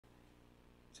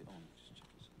it on? Just check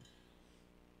it's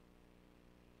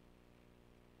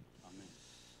on. Amen.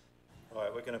 All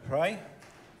right, we're going to pray.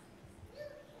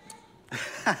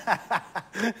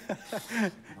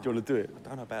 Do you want to do it? I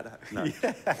don't know about that. No.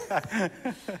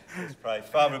 Let's pray.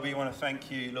 Father, we want to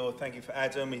thank you, Lord. Thank you for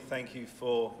Adam. We thank you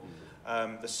for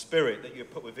the spirit that you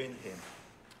have put within him.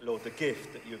 Lord, the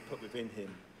gift that you have put within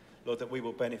him. Lord, that we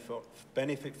will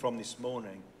benefit from this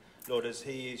morning. Lord, as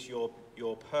he is your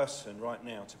person right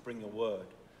now to bring your word.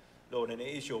 Lord, and it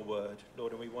is your word.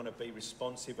 Lord, and we want to be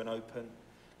responsive and open.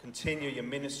 Continue your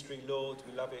ministry, Lord.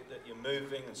 We love it that you're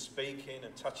moving and speaking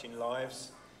and touching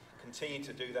lives. Continue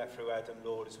to do that through Adam,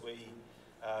 Lord, as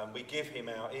we give him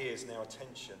our ears and our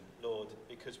attention, Lord,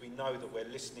 because we know that we're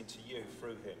listening to you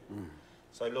through him.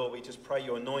 So, Lord, we just pray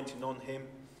your anointing on him,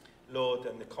 Lord,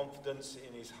 and the confidence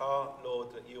in his heart,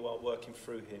 Lord, that you are working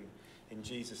through him. In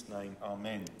Jesus' name,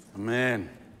 amen. Amen.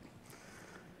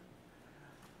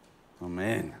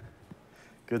 Amen.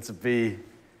 Good to be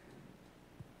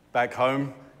back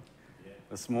home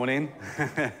this morning.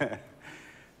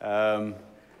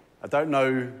 I don't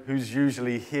know who's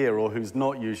usually here or who's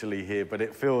not usually here, but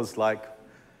it feels like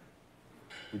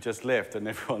we just left and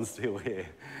everyone's still here.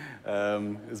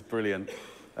 It's brilliant.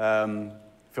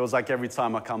 Feels like every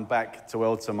time I come back to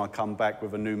Eltham, I come back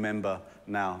with a new member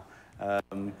now.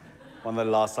 One of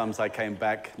the last times I came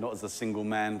back, not as a single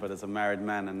man, but as a married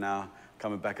man, and now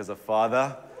coming back as a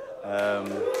father.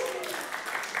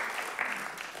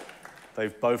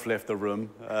 They've both left the room.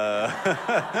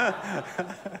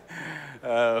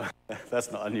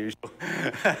 That's not unusual.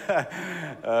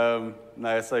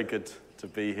 No, it's so good to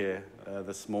be here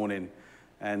this morning.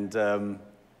 And I'm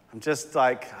just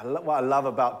like, what I love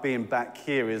about being back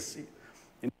here is,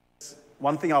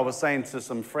 one thing I was saying to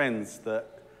some friends,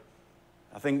 that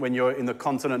I think when you're in the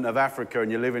continent of Africa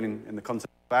and you're living in the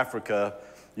continent of Africa,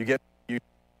 you get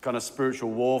kind of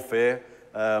spiritual warfare.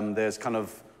 There's kind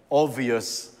of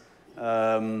obvious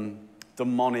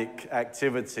demonic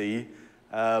activity.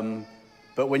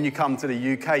 But when you come to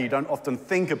the UK, you don't often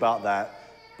think about that.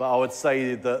 But I would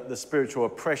say that the spiritual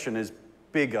oppression is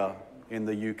bigger in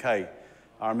the UK.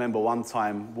 I remember one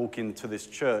time walking to this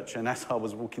church, and as I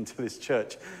was walking to this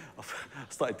church, I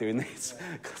started doing this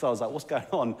because I was like, what's going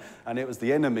on? And it was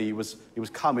the enemy. He was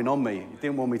coming on me. He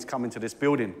didn't want me to come into this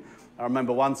building. I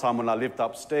remember one time when I lived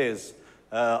upstairs,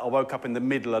 I woke up in the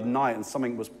middle of the night and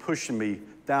something was pushing me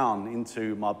down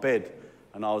into my bed.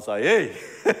 And I was like, hey!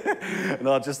 And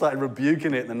I just started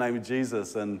rebuking it in the name of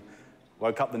Jesus. And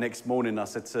woke up the next morning, I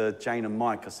said to Jane and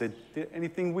Mike, I said, did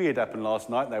anything weird happen last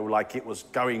night? And they were like, it was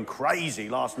going crazy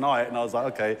last night. And I was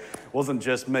like, okay, it wasn't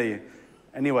just me.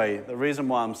 Anyway, the reason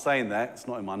why I'm saying that, it's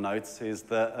not in my notes, is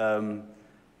that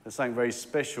there's something very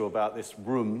special about this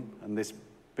room and this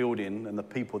building and the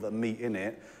people that meet in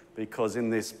it, because in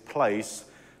this place,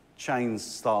 chains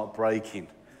start breaking.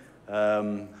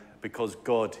 Because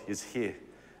God is here,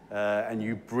 and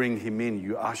you bring him in,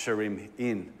 you usher him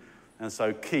in. And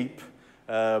so keep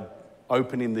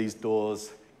opening these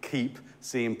doors, keep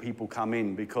seeing people come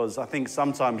in, because I think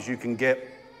sometimes you can get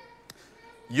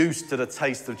used to the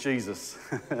taste of Jesus.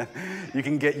 You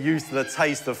can get used to the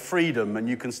taste of freedom, and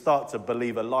you can start to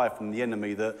believe a lie from the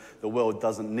enemy that the world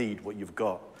doesn't need what you've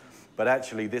got. But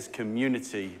actually, this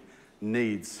community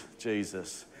needs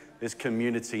Jesus. This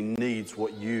community needs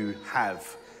what you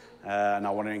have. And I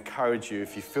want to encourage you,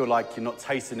 if you feel like you're not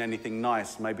tasting anything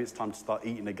nice, maybe it's time to start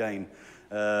eating again,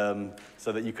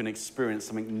 so that you can experience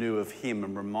something new of him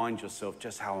and remind yourself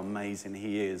just how amazing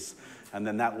he is. And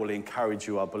then that will encourage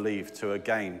you, I believe, to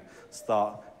again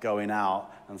start going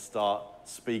out and start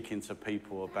speaking to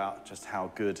people about just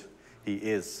how good he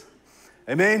is.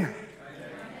 Amen?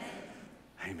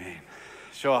 Amen.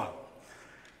 Sure.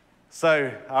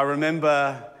 So I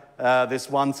remember this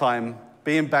one time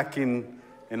being back in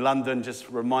London just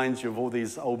reminds you of all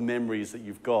these old memories that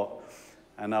you've got.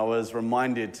 And I was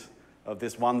reminded of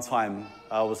this one time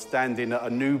I was standing at a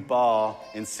new bar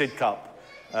in Sidcup.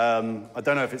 I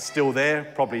don't know if it's still there,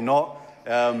 probably not.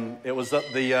 It was at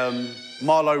the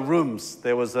Marlow Rooms.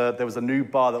 There was a new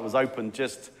bar that was open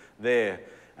just there.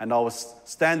 And I was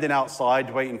standing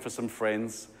outside waiting for some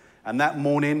friends. And that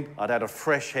morning, I'd had a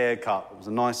fresh haircut. It was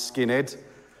a nice skinhead.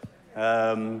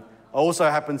 I also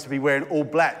happened to be wearing all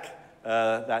black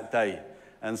that day.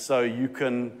 And so you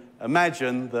can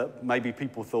imagine that maybe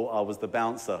people thought I was the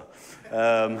bouncer.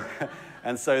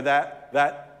 And so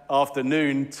that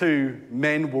afternoon, two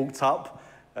men walked up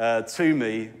to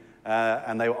me,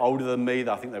 and they were older than me.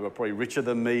 I think they were probably richer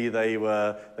than me. They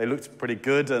looked pretty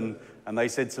good, and they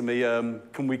said to me,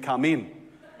 can we come in?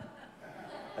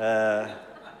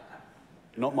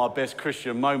 Not my best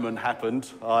Christian moment happened.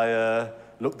 I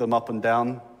looked them up and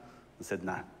down, and said,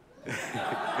 nah.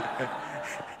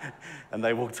 And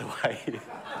they walked away.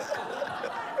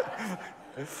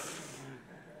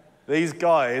 These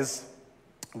guys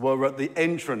were at the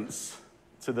entrance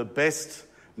to the best,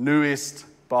 newest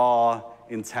bar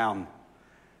in town.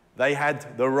 They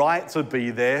had the right to be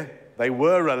there. They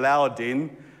were allowed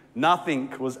in.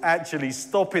 Nothing was actually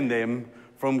stopping them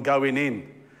from going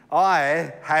in.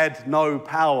 I had no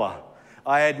power.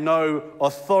 I had no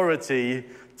authority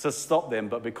to stop them,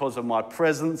 but because of my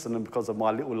presence and because of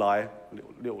my little lie,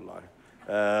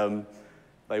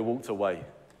 they walked away.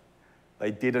 They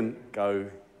didn't go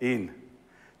in.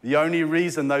 The only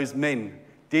reason those men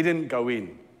didn't go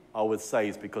in, I would say,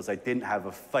 is because they didn't have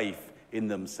a faith in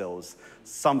themselves.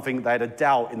 Something, they had a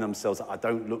doubt in themselves. I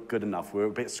don't look good enough. We're a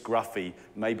bit scruffy.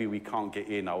 Maybe we can't get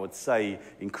in. I would say,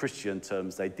 in Christian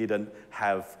terms, they didn't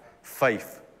have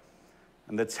faith.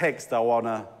 And the text I want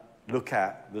to look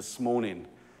at this morning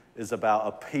is about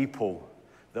a people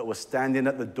that were standing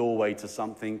at the doorway to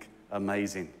something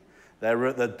amazing. They were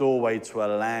at the doorway to a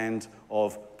land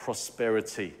of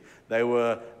prosperity. They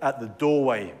were at the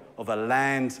doorway of a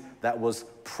land that was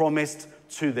promised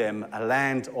to them, a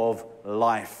land of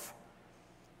life.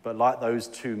 But like those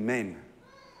two men,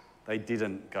 they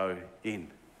didn't go in.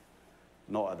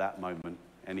 Not at that moment,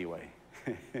 anyway.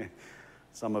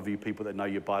 Some of you people that know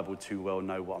your Bible too well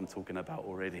know what I'm talking about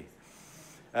already.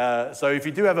 So if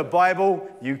you do have a Bible,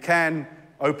 you can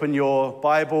open your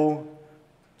Bible.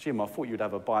 Jim, I thought you'd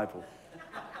have a Bible.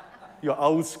 You're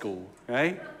old school,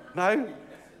 eh? No?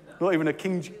 Not even a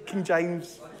King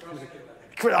James?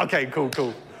 Okay, cool.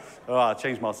 All right, I'll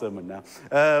change my sermon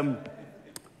now.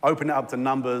 Open it up to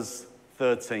Numbers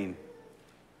 13.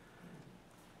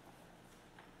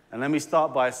 And let me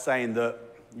start by saying that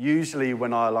usually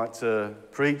when I like to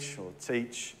preach or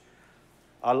teach,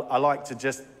 I like to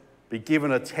just be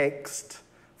given a text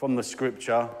from the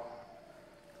Scripture.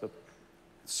 The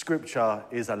Scripture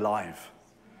is alive.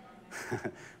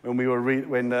 When you were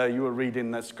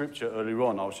reading that Scripture earlier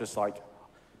on, I was just like,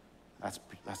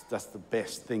 that's the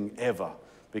best thing ever,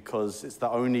 because it's the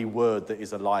only word that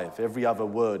is alive. Every other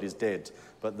word is dead,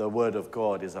 but the word of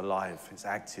God is alive. It's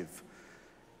active.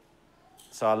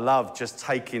 So I love just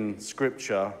taking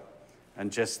Scripture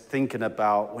and just thinking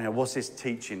about, what's this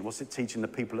teaching? What's it teaching the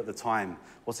people at the time?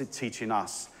 What's it teaching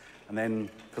us? And then,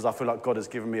 because I feel like God has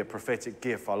given me a prophetic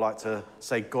gift, I like to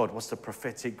say, God, what's the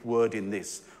prophetic word in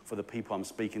this for the people I'm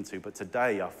speaking to? But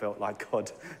today I felt like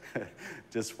God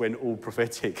just went all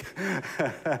prophetic.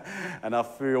 And I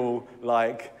feel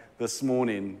like this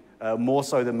morning, more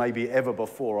so than maybe ever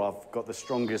before, I've got the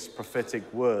strongest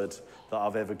prophetic word that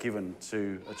I've ever given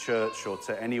to a church or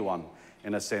to anyone,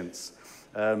 in a sense.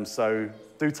 So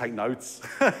do take notes.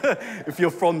 If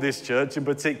you're from this church in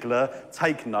particular,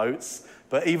 take notes.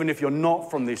 But even if you're not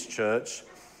from this church,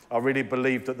 I really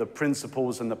believe that the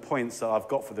principles and the points that I've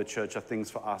got for the church are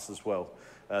things for us as well,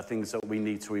 things that we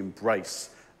need to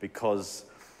embrace, because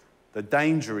the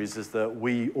danger is that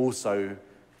we also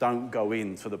don't go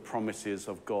into the promises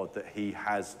of God that He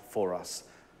has for us.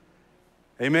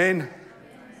 Amen?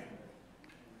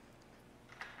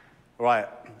 Right,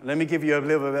 let me give you a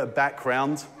little bit of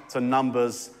background to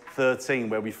Numbers 13,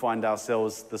 where we find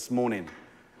ourselves this morning.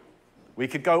 We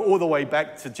could go all the way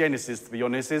back to Genesis, to be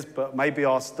honest, but maybe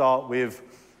I'll start with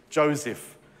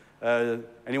Joseph.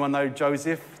 Anyone know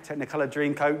Joseph? Technicolor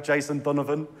Dreamcoat, Jason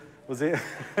Donovan, was it?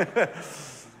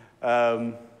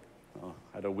 I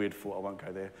had a weird thought, I won't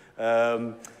go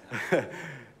there.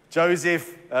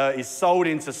 Joseph is sold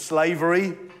into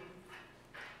slavery,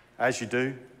 as you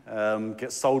do.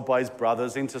 Gets sold by his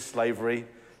brothers into slavery,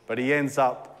 but he ends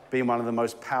up being one of the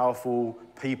most powerful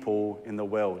people in the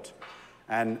world.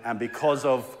 And because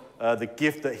of the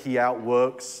gift that he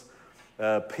outworks,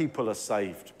 people are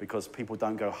saved, because people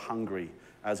don't go hungry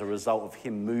as a result of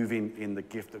him moving in the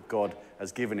gift that God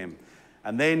has given him.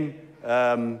 And then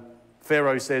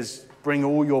Pharaoh says, bring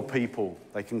all your people.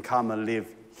 They can come and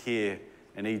live here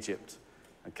in Egypt.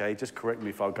 Okay, just correct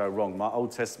me if I go wrong. My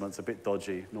Old Testament's a bit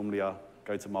dodgy. Normally I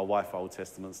go to my wife Old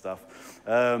Testament stuff.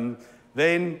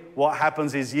 Then what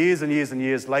happens is years and years and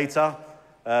years later,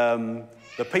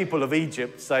 the people of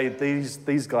Egypt say,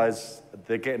 these guys,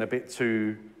 they're getting a bit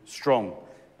too strong.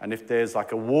 And if there's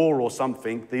like a war or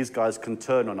something, these guys can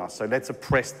turn on us. So let's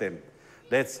oppress them.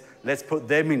 Let's put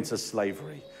them into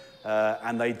slavery.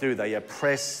 And they do. They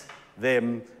oppress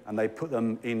them and they put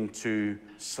them into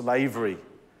slavery.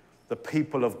 The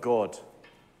people of God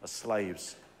are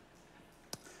slaves.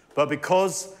 But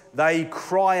because they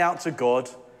cry out to God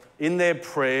in their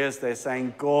prayers, they're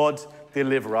saying, God,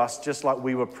 deliver us, just like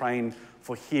we were praying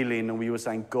for healing and we were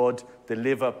saying, God,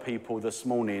 deliver people this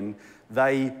morning.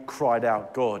 They cried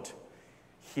out, God,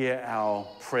 hear our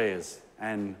prayers.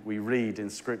 And we read in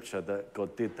Scripture that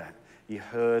God did that. He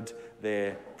heard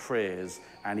their prayers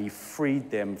and he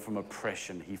freed them from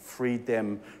oppression. He freed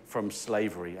them from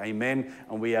slavery. Amen.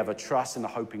 And we have a trust and a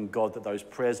hope in God that those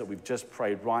prayers that we've just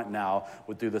prayed right now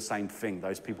will do the same thing.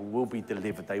 Those people will be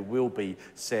delivered. They will be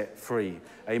set free.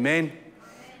 Amen.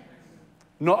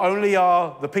 Not only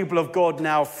are the people of God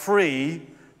now free,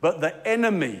 but the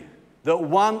enemy that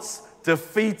once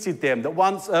defeated them, that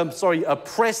once,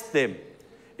 oppressed them,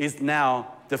 is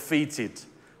now defeated.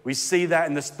 We see that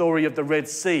in the story of the Red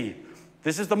Sea.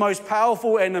 This is the most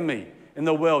powerful enemy in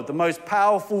the world, the most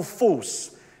powerful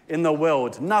force in the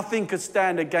world. Nothing could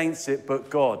stand against it but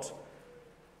God.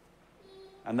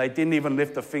 And they didn't even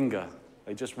lift a finger.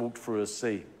 They just walked through a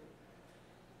sea.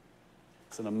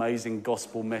 It's an amazing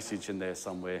gospel message in there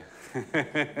somewhere.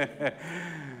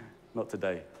 Not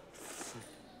today.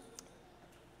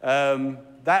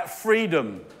 That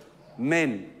freedom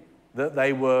meant that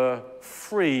they were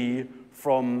free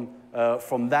from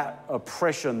that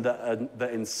oppression that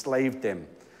enslaved them.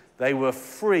 They were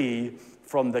free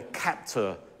from the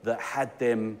captor that had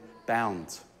them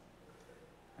bound.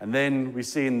 And then we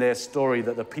see in their story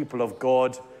that the people of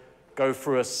God go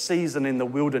through a season in the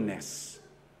wilderness.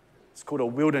 It's called a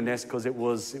wilderness because it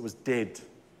was dead.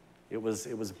 It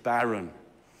was barren.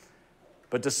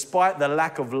 But despite the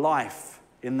lack of life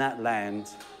in that land,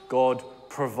 God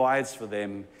provides for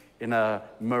them in a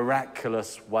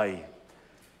miraculous way.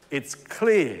 It's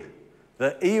clear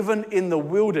that even in the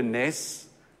wilderness,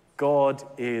 God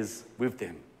is with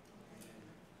them.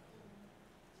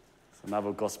 It's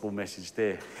another gospel message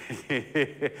there.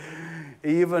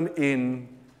 Even in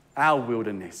our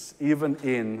wilderness, even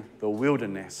in the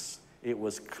wilderness, it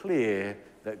was clear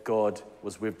that God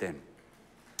was with them.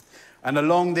 And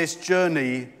along this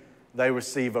journey, they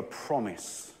receive a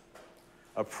promise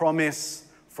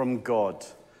from God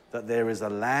that there is a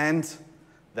land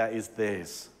that is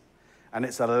theirs. And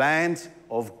it's a land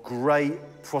of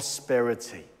great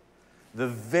prosperity, the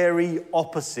very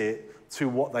opposite to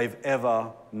what they've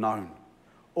ever known.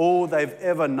 All they've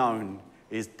ever known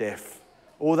is death.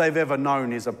 All they've ever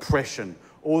known is oppression.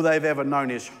 All they've ever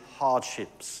known is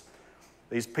hardships.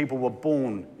 These people were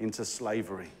born into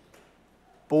slavery,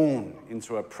 born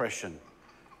into oppression,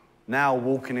 now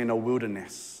walking in a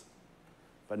wilderness.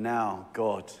 But now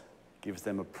God gives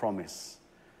them a promise.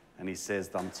 And he says,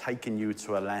 I'm taking you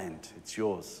to a land. It's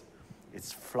yours.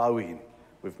 It's flowing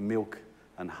with milk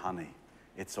and honey.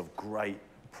 It's of great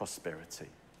prosperity.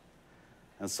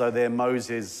 And so there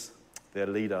Moses, their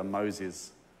leader,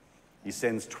 Moses, he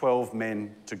sends 12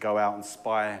 men to go out and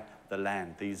spy the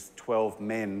land. These 12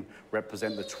 men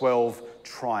represent the 12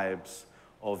 tribes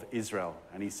of Israel.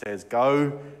 And he says,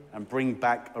 go and bring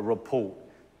back a report.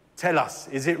 Tell us,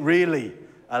 is it really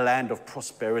a land of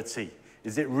prosperity?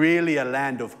 Is it really a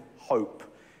land of hope?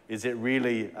 Is it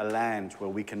really a land where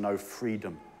we can know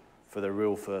freedom for the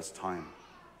real first time?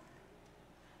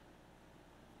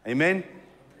 Amen?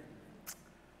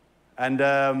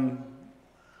 And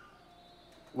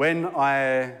when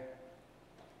I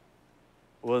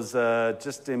was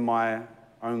just in my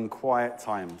own quiet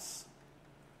times,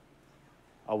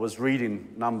 I was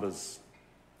reading Numbers.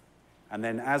 And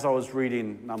then as I was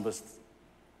reading Numbers,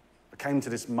 I came to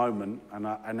this moment,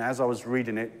 and as I was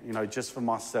reading it, just for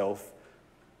myself,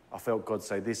 I felt God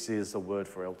say, this is a word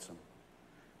for Elton.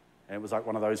 And it was like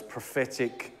one of those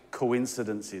prophetic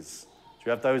coincidences. Do you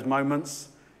have those moments?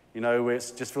 Where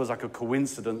it just feels like a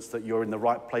coincidence that you're in the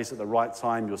right place at the right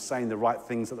time, you're saying the right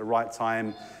things at the right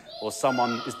time, or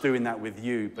someone is doing that with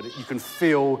you. But you can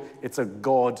feel it's a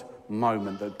God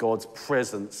moment, that God's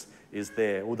presence is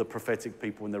there. All the prophetic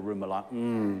people in the room are like,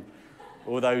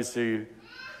 All those who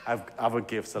have other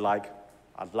gifts are like,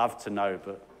 I'd love to know,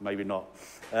 but maybe not.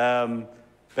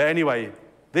 But anyway,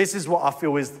 this is what I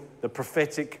feel is the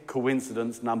prophetic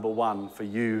coincidence number one for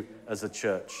you as a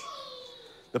church.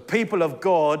 The people of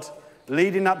God,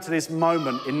 leading up to this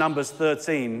moment in Numbers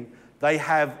 13, they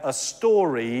have a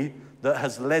story that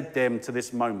has led them to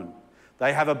this moment.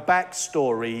 They have a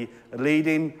backstory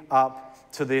leading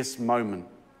up to this moment.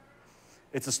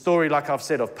 It's a story, like I've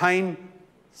said, of pain,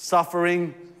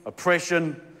 suffering,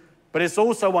 oppression, but it's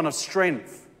also one of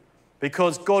strength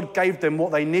because God gave them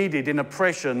what they needed in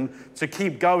oppression to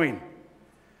keep going.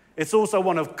 It's also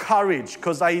one of courage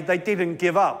because they didn't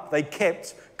give up. They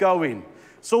kept going.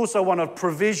 It's also one of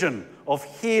provision, of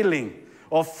healing,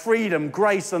 of freedom,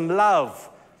 grace and love,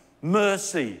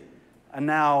 mercy, and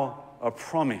now a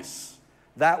promise.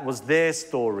 That was their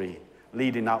story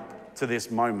leading up to this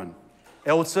moment.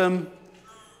 Elton,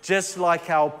 just like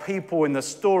our people in the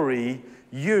story,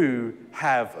 you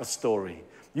have a story.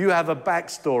 You have a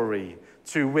backstory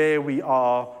to where we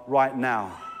are right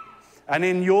now. And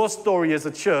in your story as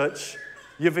a church,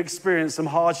 you've experienced some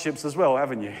hardships as well,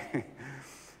 haven't you?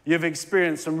 You've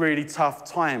experienced some really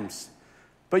tough times.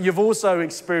 But you've also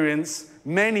experienced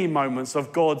many moments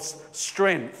of God's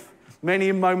strength,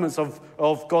 many moments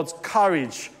of God's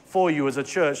courage for you as a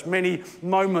church, many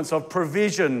moments of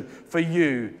provision for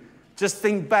you. Just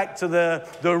think back to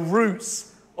the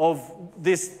roots of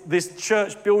this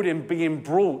church building being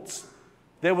brought.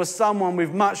 There was someone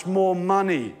with much more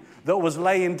money that was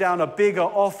laying down a bigger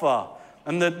offer.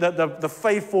 And the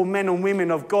faithful men and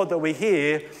women of God that we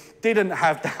hear didn't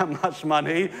have that much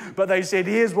money, but they said,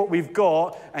 here's what we've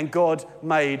got, and God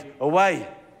made a way.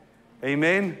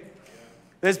 Amen?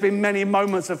 There's been many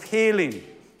moments of healing.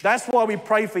 That's why we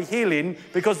pray for healing,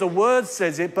 because the word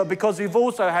says it, but because we've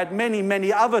also had many,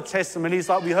 many other testimonies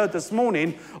like we heard this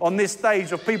morning on this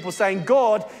stage of people saying,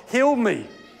 God, heal me.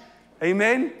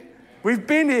 Amen? We've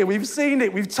been here, we've seen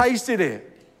it, we've tasted it.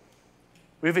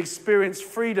 We've experienced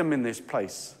freedom in this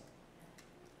place.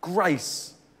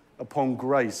 Grace upon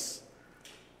grace.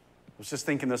 I was just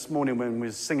thinking this morning when we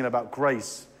were singing about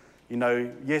grace, you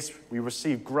know, yes, we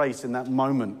received grace in that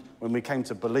moment when we came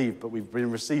to believe, but we've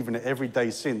been receiving it every day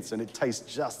since, and it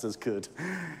tastes just as good.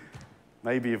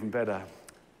 Maybe even better.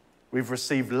 We've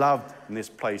received love in this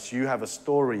place. You have a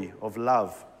story of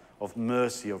love, of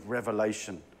mercy, of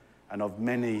revelation, and of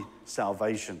many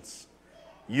salvations.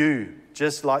 You,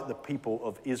 just like the people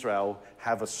of Israel,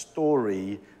 have a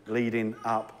story leading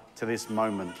up to this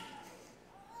moment.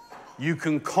 You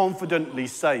can confidently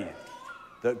say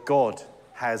that God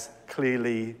has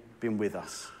clearly been with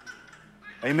us.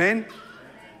 Amen?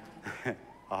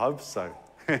 I hope so.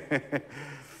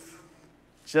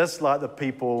 Just like the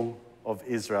people of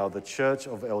Israel, the Church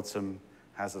of Eltham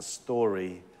has a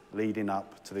story leading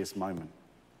up to this moment.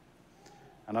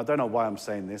 And I don't know why I'm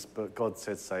saying this, but God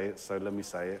said say it, so let me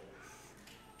say it.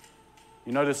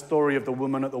 You know the story of the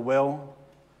woman at the well?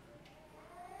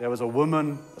 There was a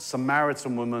woman, a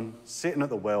Samaritan woman, sitting at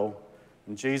the well,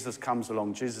 and Jesus comes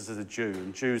along. Jesus is a Jew,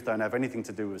 and Jews don't have anything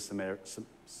to do with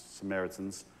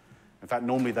Samaritans. In fact,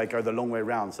 normally they go the long way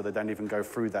around, so they don't even go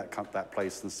through that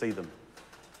place and see them.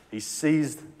 He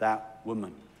sees that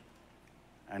woman,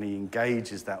 and he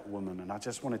engages that woman. And I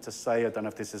just wanted to say, I don't know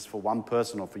if this is for one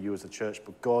person or for you as a church,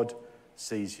 but God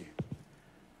sees you.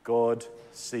 God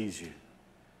sees you.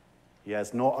 He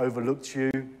has not overlooked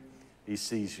you. He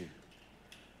sees you.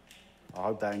 I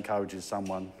hope that encourages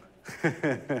someone.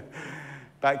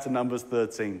 Back to Numbers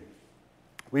 13.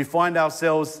 We find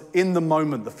ourselves in the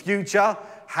moment. The future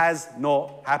has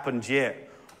not happened yet.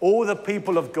 All the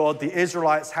people of God, the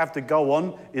Israelites, have to go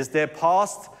on is their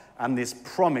past and this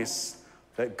promise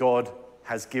that God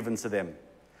has given to them.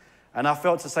 And I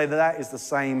felt to say that that is the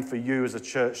same for you as a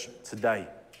church today.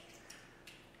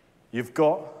 You've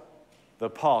got the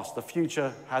past. The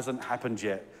future hasn't happened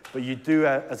yet, but you do,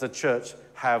 as a church,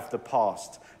 have the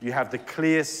past. You have the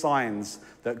clear signs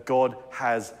that God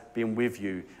has been with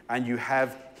you, and you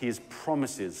have his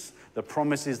promises, the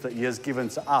promises that he has given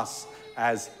to us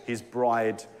as his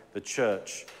bride, the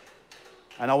church.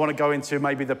 And I want to go into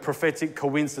maybe the prophetic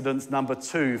coincidence number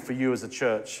 2 for you as a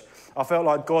church. I felt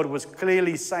like God was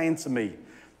clearly saying to me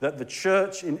that the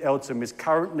church in Eltham is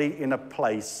currently in a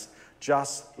place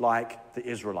just like the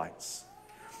Israelites.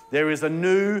 There is a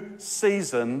new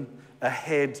season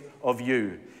ahead of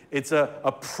you. It's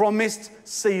a promised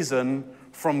season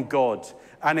from God,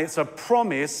 and it's a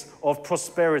promise of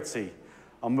prosperity.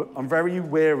 I'm very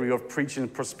wary of preaching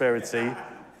prosperity,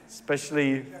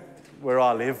 especially where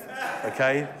I live,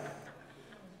 okay?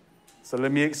 So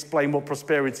let me explain what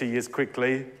prosperity is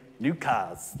quickly. New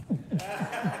cars.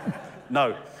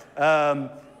 No.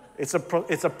 It's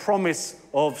a promise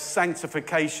of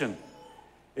sanctification.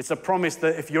 It's a promise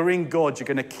that if you're in God, you're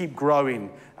going to keep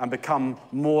growing and become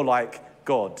more like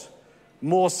God.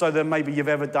 More so than maybe you've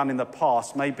ever done in the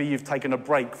past. Maybe you've taken a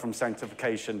break from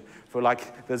sanctification. Feel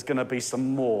like there's going to be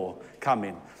some more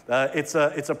coming. It's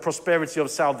a prosperity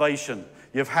of salvation.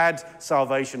 You've had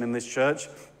salvation in this church,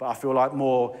 but I feel like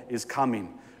more is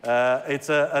coming. It's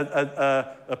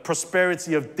a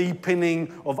prosperity of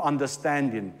deepening of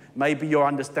understanding. Maybe your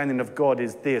understanding of God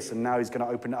is this, and now he's going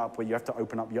to open it up where you have to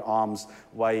open up your arms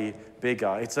way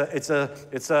bigger. It's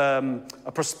a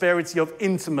prosperity of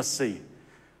intimacy,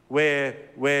 where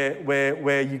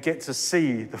you get to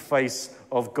see the face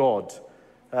of God.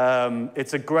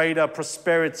 It's a greater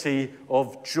prosperity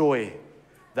of joy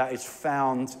that is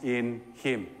found in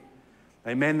him.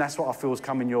 Amen. That's what I feel is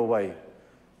coming your way.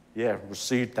 Yeah,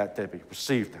 receive that, Debbie.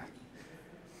 Receive that.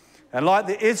 And like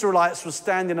the Israelites were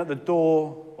standing at the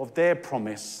door of their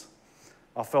promise,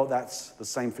 I felt that's the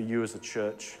same for you as a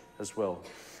church as well.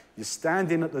 You're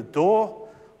standing at the door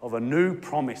of a new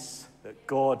promise that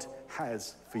God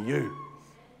has for you.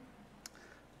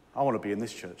 I want to be in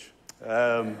this church.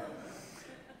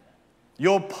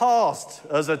 Your past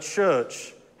as a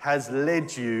church has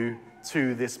led you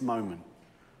to this moment.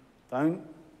 Don't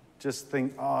just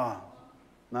think,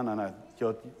 no.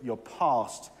 Your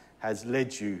past has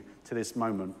led you to this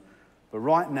moment. But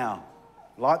right now,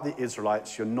 like the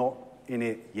Israelites, you're not in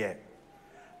it yet.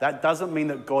 That doesn't mean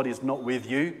that God is not with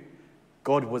you.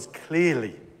 God was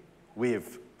clearly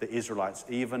with the Israelites,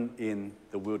 even in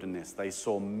the wilderness. They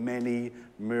saw many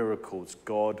miracles.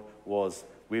 God was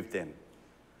with them.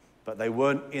 But they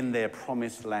weren't in their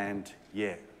promised land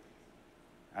yet.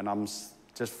 And I'm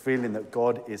just feeling that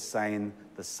God is saying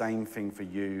the same thing for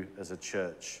you as a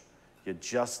church. You're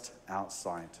just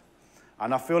outside.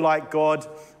 And I feel like God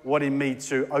wanted me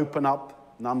to open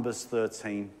up Numbers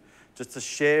 13, just to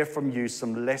share from you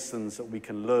some lessons that we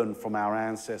can learn from our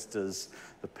ancestors,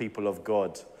 the people of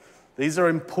God. These are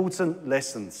important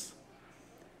lessons.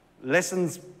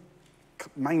 Lessons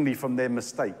mainly from their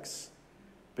mistakes,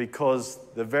 because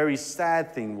the very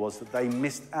sad thing was that they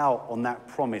missed out on that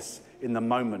promise in the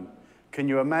moment. Can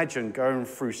you imagine going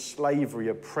through slavery,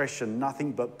 oppression,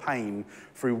 nothing but pain,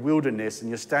 through wilderness, and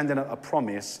you're standing at a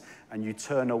promise and you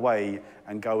turn away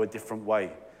and go a different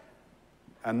way?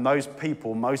 And those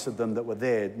people, most of them that were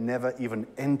there, never even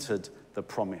entered the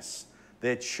promise.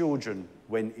 Their children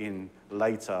went in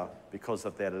later because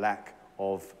of their lack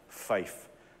of faith.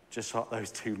 Just like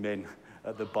those two men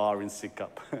at the bar in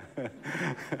Sidcup.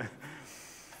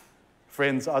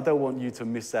 Friends, I don't want you to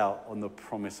miss out on the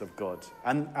promise of God.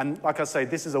 And like I say,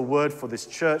 this is a word for this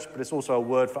church, but it's also a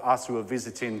word for us who are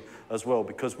visiting as well,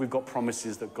 because we've got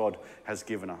promises that God has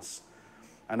given us.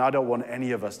 And I don't want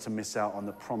any of us to miss out on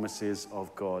the promises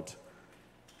of God.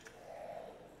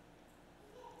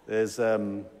 There's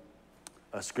a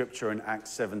scripture in Acts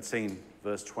 17,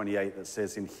 verse 28, that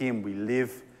says, "In him we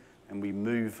live and we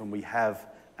move and we have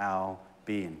our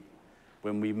being."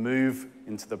 When we move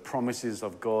into the promises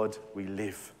of God, we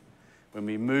live. When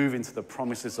we move into the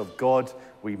promises of God,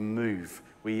 we move.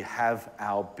 We have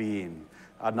our being.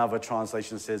 Another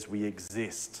translation says we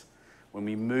exist. When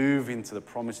we move into the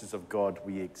promises of God,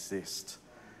 we exist.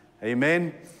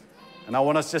 Amen? And I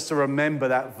want us just to remember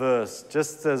that verse,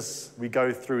 just as we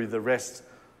go through the rest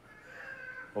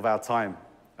of our time.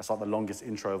 That's like the longest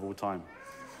intro of all time.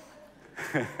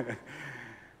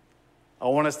 I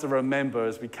want us to remember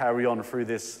as we carry on through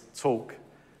this talk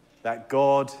that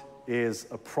God is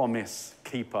a promise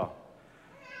keeper.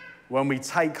 When we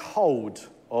take hold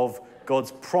of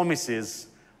God's promises,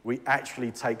 we actually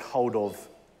take hold of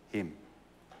him.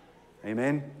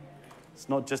 Amen? It's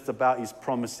not just about his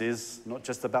promises, not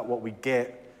just about what we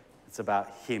get, it's about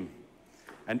him.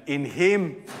 And in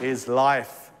him is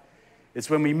life. It's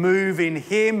when we move in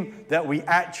him that we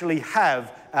actually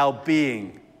have our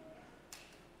being.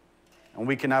 And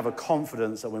we can have a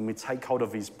confidence that when we take hold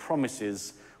of his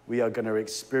promises, we are going to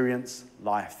experience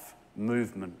life,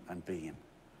 movement, and being.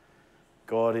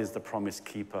 God is the promise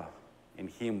keeper. In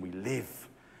him we live,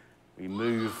 we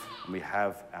move, and we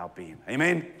have our being.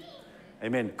 Amen?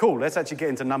 Amen. Cool. Let's actually get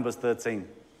into Numbers 13.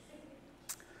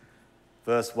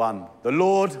 Verse 1. The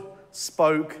Lord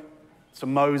spoke to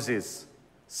Moses,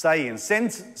 saying,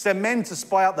 Send men to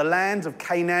spy out the land of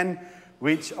Canaan,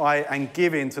 which I am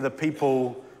giving to the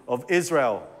people of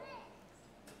Israel.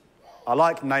 I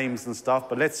like names and stuff,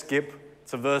 but let's skip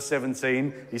to verse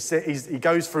 17. He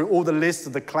goes through all the lists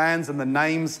of the clans and the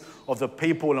names of the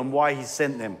people and why he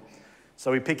sent them.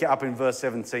 So we pick it up in verse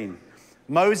 17.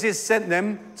 Moses sent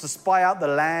them to spy out the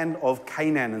land of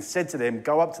Canaan and said to them,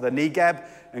 Go up to the Negeb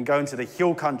and go into the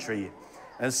hill country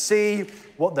and see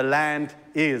what the land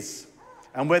is,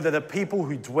 and whether the people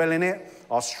who dwell in it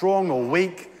are strong or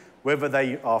weak, whether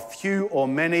they are few or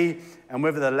many, and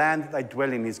whether the land that they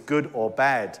dwell in is good or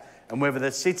bad, and whether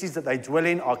the cities that they dwell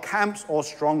in are camps or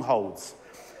strongholds,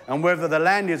 and whether the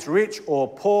land is rich or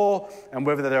poor, and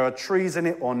whether there are trees in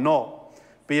it or not.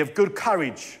 Be of good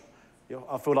courage.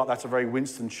 I feel like that's a very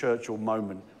Winston Churchill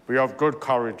moment. Be of good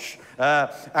courage.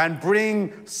 And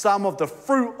bring some of the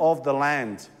fruit of the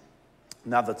land.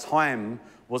 Now the time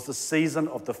was the season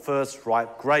of the first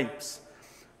ripe grapes.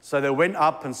 So they went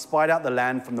up and spied out the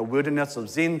land from the wilderness of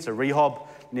Zin to Rehob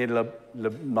near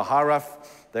Maharath.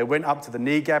 They went up to the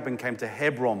Negeb and came to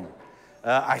Hebron.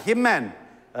 Ahiman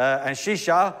and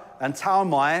Shisha and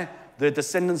Talmai, the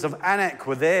descendants of Anak,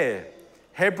 were there.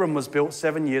 Hebron was built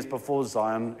 7 years before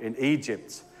Zion in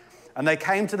Egypt. And they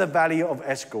came to the valley of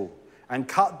Eshcol and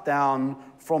cut down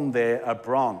from there a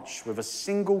branch with a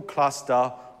single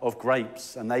cluster of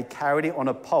grapes, and they carried it on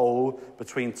a pole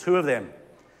between two of them.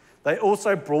 They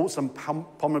also brought some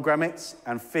pomegranates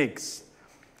and figs.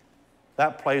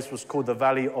 That place was called the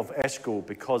Valley of Eshcol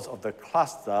because of the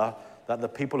cluster that the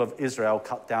people of Israel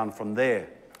cut down from there.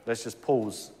 Let's just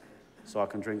pause so I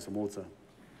can drink some water.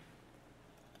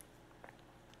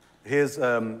 Here's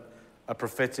a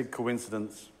prophetic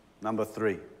coincidence, number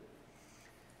 3.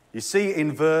 You see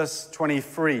in verse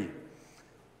 23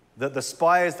 that the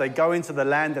spies, they go into the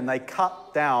land and they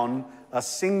cut down a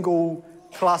single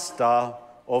cluster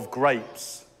of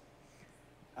grapes.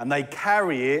 And they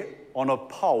carry it on a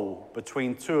pole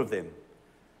between two of them.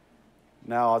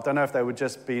 Now, I don't know if they were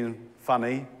just being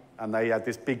funny and they had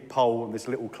this big pole and this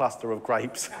little cluster of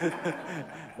grapes.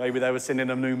 Maybe they were sending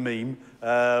a new meme.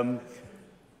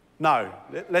 No,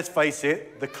 let's face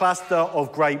it, the cluster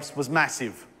of grapes was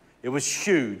massive. It was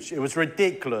huge. It was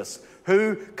ridiculous.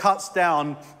 Who cuts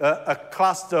down a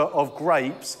cluster of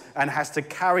grapes and has to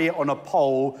carry it on a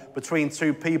pole between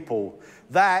two people?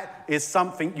 That is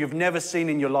something you've never seen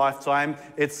in your lifetime.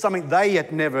 It's something they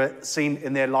had never seen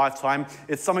in their lifetime.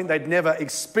 It's something they'd never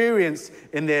experienced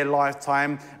in their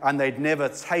lifetime, and they'd never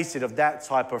tasted of that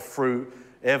type of fruit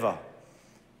ever.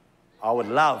 I would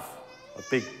love a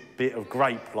big bit of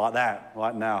grape like that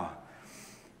right now.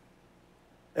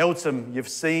 Elton, you've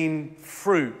seen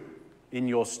fruit in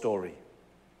your story.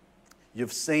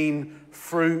 You've seen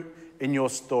fruit in your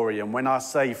story. And when I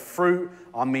say fruit,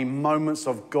 I mean moments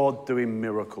of God doing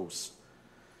miracles.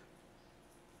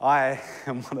 I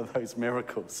am one of those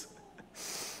miracles.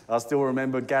 I still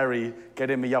remember Gary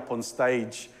getting me up on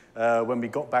stage when we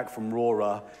got back from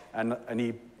Rora, and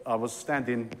I was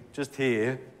standing just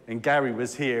here, and Gary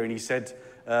was here, and he said,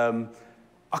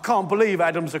 I can't believe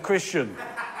Adam's a Christian.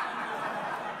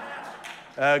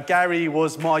 Gary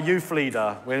was my youth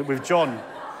leader with John.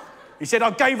 He said,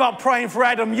 I gave up praying for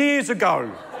Adam years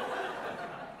ago.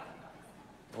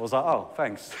 I was like, oh,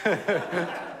 thanks.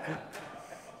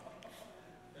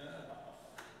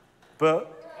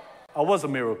 But I was a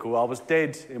miracle. I was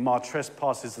dead in my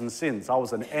trespasses and sins. I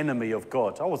was an enemy of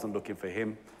God. I wasn't looking for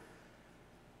him.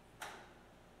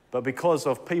 But because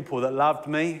of people that loved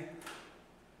me,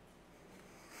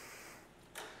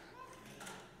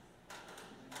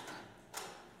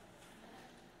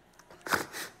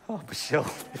 oh,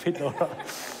 Michelle, if it's all right.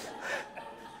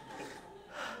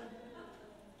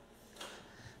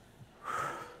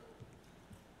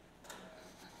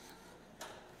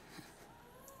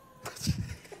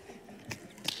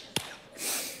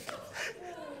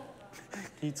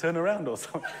 Can you turn around or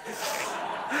something?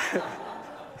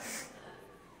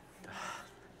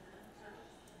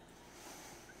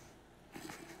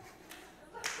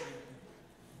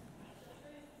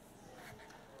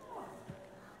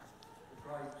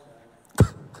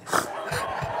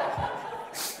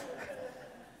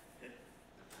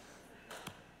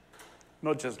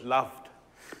 Not just loved,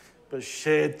 but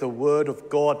shared the word of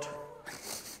God.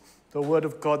 The word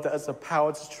of God that has the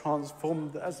power to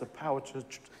transform, that has the power to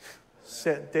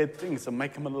set dead things and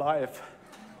make them alive.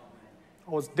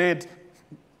 I was dead.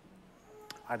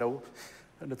 I had an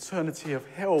eternity of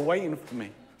hell waiting for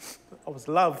me. I was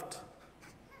loved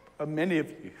by many of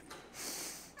you,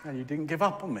 and you didn't give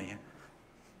up on me.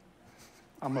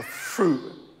 I'm a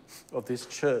fruit of this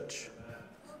church,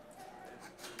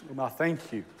 and I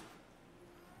thank you.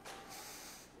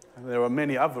 And there are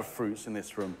many other fruits in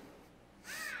this room.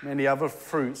 Many other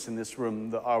fruits in this room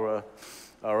that are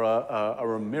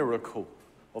a miracle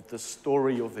of the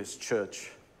story of this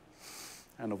church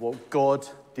and of what God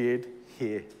did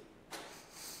here.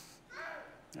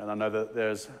 And I know that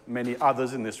there's many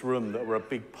others in this room that were a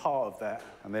big part of that,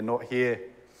 and they're not here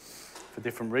for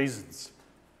different reasons.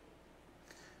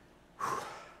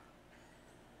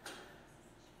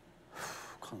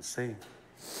 Can't see.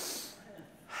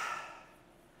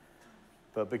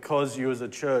 But because you as a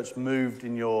church moved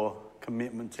in your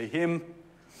commitment to him,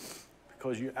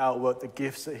 because you outworked the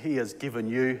gifts that he has given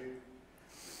you,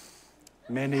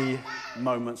 many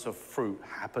moments of fruit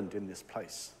happened in this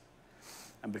place.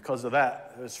 And because of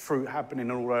that, there's fruit happening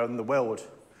all around the world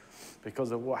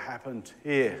because of what happened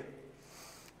here.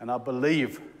 And I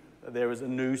believe that there is a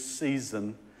new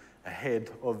season ahead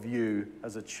of you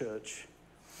as a church.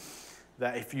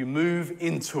 That if you move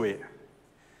into it,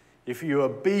 if you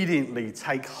obediently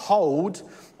take hold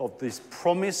of this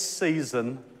promised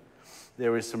season,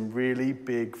 there is some really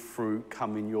big fruit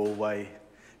coming your way.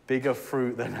 Bigger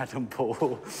fruit than Adam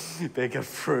Paul. Bigger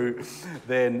fruit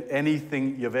than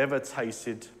anything you've ever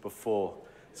tasted before.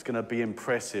 It's going to be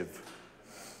impressive.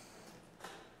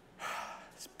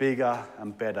 It's bigger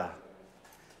and better.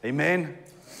 Amen?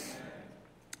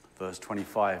 Verse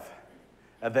 25.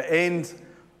 At the end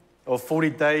of 40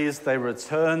 days, they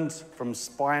returned from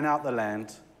spying out the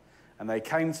land, And they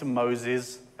came to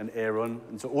Moses and Aaron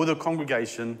and to all the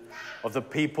congregation of the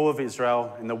people of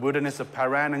Israel in the wilderness of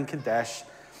Paran and Kadesh,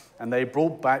 and they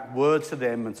brought back word to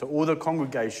them and to all the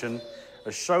congregation,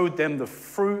 and showed them the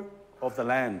fruit of the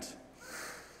land.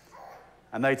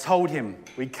 And they told him,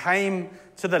 we came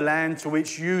to the land to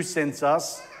which you sent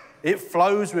us. It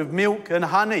flows with milk and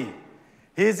honey.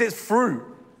 Here's its fruit.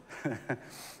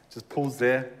 Just pause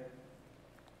there.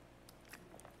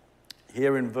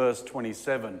 Here in verse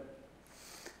 27,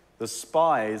 the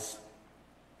spies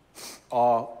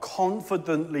are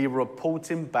confidently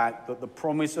reporting back that the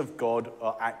promise of God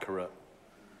are accurate.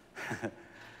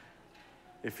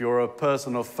 If you're a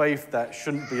person of faith, that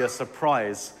shouldn't be a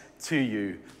surprise to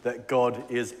you that God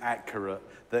is accurate,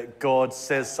 that God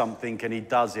says something and he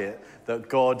does it, that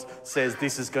God says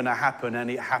this is going to happen and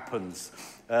it happens.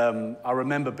 I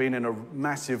remember being in a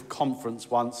massive conference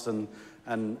once and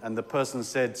the person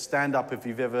said, stand up if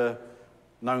you've ever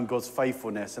known God's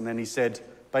faithfulness. And then he said,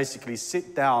 basically,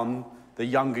 sit down the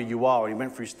younger you are. He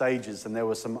went through stages, and there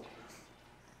were some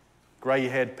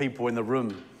grey-haired people in the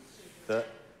room that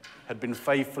had been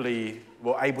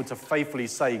able to faithfully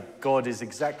say, God is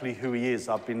exactly who he is.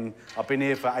 I've been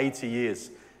here for 80 years,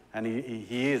 and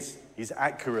he is. He's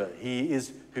accurate. He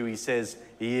is who he says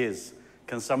he is.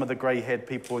 Can some of the grey-haired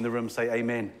people in the room say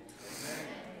amen?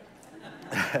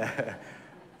 I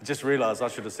just realised I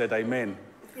should have said amen.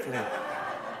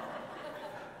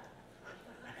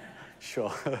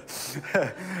 Sure.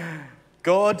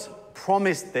 God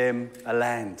promised them a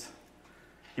land.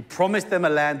 He promised them a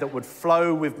land that would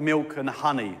flow with milk and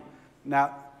honey.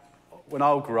 Now, when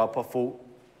I grew up, I thought,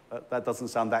 that doesn't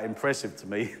sound that impressive to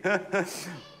me.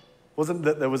 Wasn't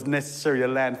that there was necessarily a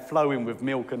land flowing with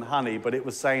milk and honey, but it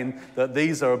was saying that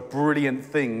these are brilliant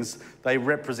things. They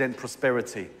represent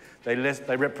prosperity. They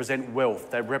represent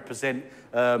wealth. They represent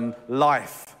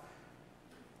life.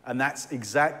 And that's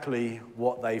exactly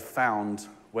what they found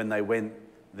when they went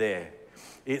there.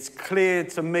 It's clear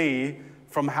to me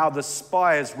from how the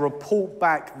spies report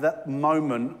back that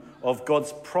moment of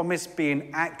God's promise being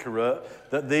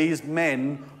accurate that these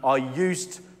men are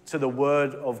used to the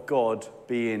word of God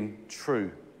being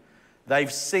true.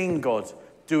 They've seen God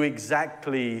do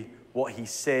exactly what he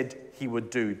said he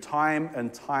would do. Time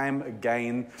and time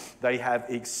again, they have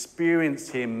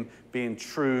experienced him being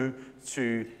true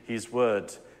to his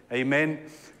word. Amen.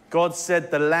 God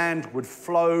said the land would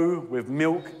flow with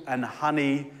milk and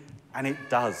honey, and it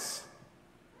does.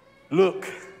 Look,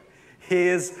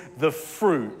 here's the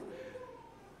fruit.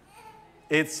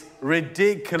 It's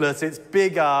ridiculous, it's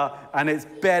bigger, and it's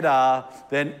better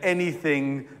than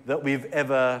anything that we've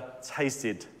ever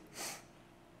tasted.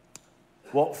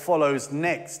 What follows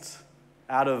next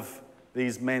out of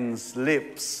these men's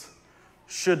lips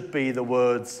should be the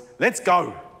words, let's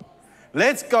go.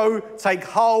 Let's go take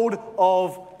hold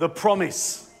of the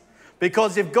promise.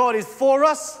 Because if God is for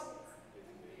us,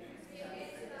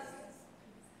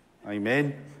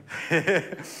 amen.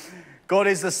 God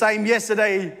is the same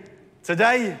yesterday,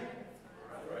 today,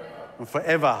 and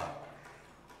forever.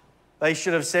 They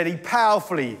should have said, he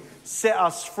powerfully set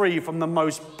us free from the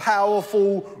most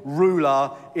powerful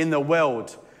ruler in the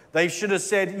world. They should have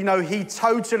said, he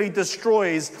totally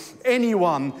destroys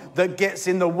anyone that gets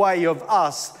in the way of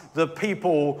us, the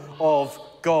people of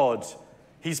God.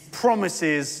 His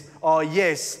promises are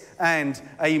yes and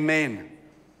amen.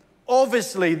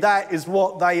 Obviously, that is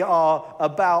what they are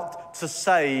about to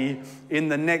say in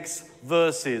the next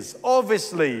verses.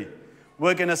 Obviously,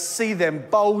 we're going to see them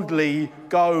boldly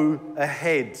go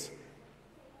ahead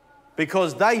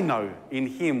because they know in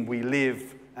him we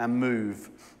live and move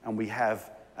and we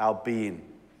have our being.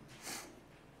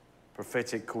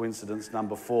 Prophetic coincidence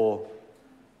number 4.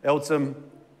 Elton,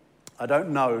 I don't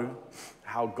know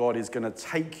how God is going to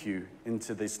take you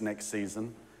into this next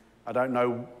season. I don't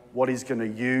know what he's going to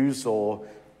use or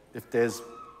if there's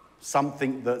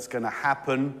something that's going to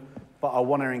happen, but I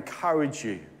want to encourage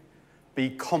you. Be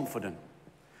confident.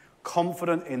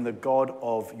 Confident in the God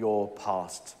of your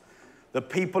past. The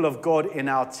people of God in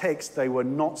our text, they were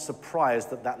not surprised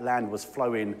that that land was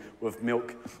flowing with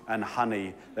milk and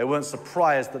honey. They weren't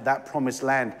surprised that that promised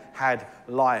land had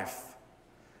life.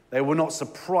 They were not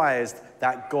surprised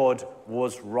that God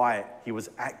was right. He was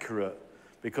accurate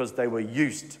because they were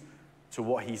used to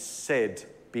what he said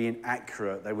being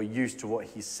accurate. They were used to what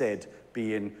he said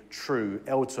being true.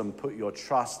 Elton, put your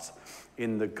trust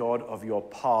in the God of your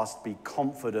past. Be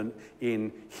confident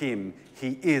in him.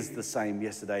 He is the same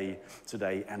yesterday,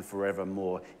 today, and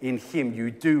forevermore. In him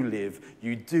you do live,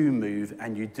 you do move,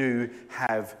 and you do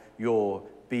have your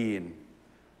being.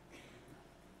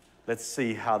 Let's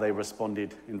see how they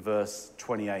responded in verse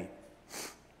 28.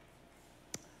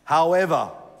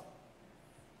 However,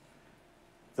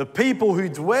 the people who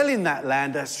dwell in that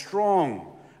land are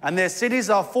strong, and their cities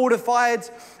are fortified,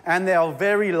 and they are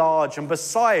very large. And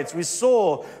besides, we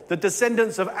saw the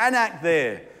descendants of Anak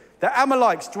there. The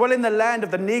Amalekites dwell in the land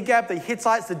of the Negeb, the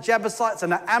Hittites, the Jebusites,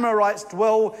 and the Amorites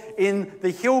dwell in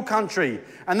the hill country.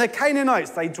 And the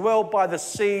Canaanites, they dwell by the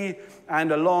sea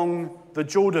and along the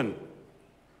Jordan.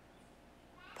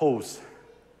 Pause.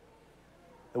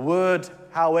 The word,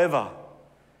 however,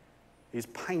 is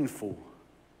painful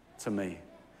to me.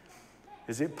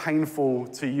 Is it painful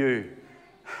to you?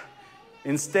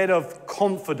 Instead of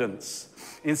confidence,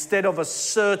 instead of a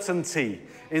certainty,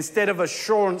 instead of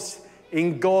assurance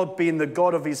in God being the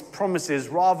God of his promises,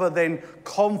 rather than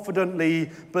confidently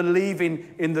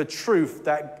believing in the truth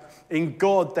that in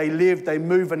God they live, they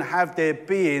move, and have their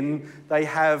being, they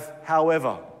have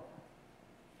however.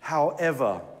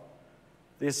 However,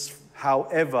 this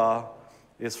however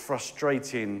is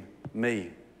frustrating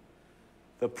me.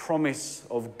 The promise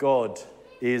of God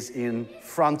is in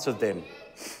front of them.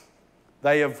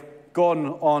 They have gone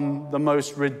on the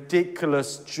most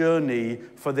ridiculous journey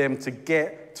for them to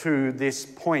get to this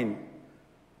point.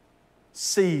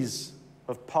 Seas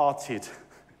have parted.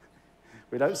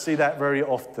 We don't see that very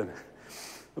often.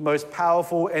 The most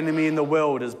powerful enemy in the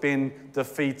world has been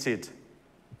defeated.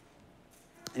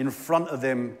 In front of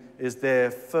them is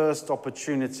their first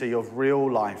opportunity of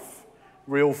real life,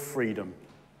 real freedom.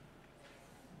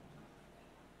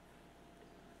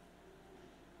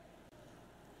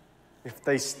 If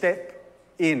they step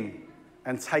in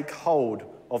and take hold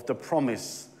of the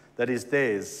promise that is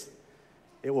theirs,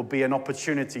 it will be an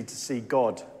opportunity to see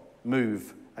God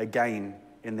move again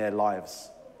in their lives.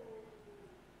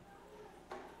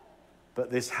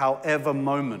 But this however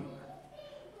moment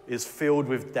is filled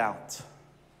with doubt.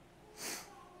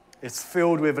 It's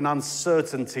filled with an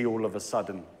uncertainty all of a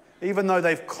sudden. Even though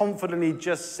they've confidently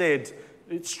just said,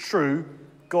 it's true,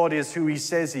 God is who he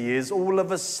says he is, all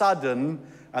of a sudden,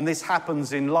 and this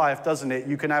happens in life, doesn't it?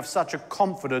 You can have such a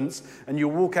confidence and you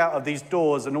walk out of these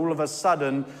doors and all of a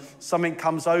sudden something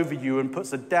comes over you and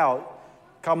puts a doubt.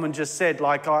 Come and just said,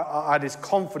 like, I had this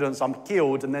confidence, I'm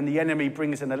healed, and then the enemy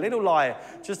brings in a little lie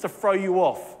just to throw you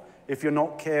off if you're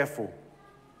not careful.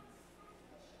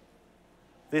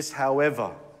 This,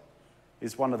 however,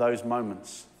 is one of those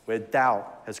moments where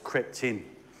doubt has crept in,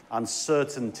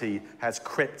 uncertainty has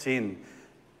crept in.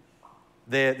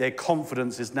 Their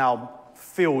confidence is now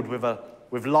filled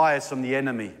with lies from the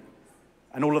enemy.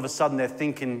 And all of a sudden they're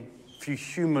thinking through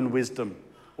human wisdom.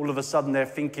 All of a sudden they're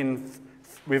thinking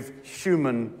with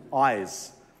human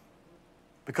eyes.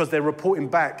 Because they're reporting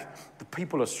back, the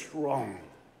people are strong.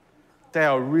 They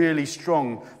are really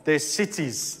strong. Their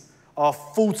cities are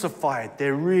fortified.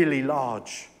 They're really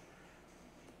large.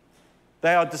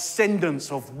 They are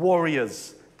descendants of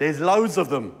warriors. There's loads of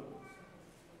them.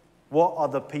 What are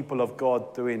the people of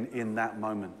God doing in that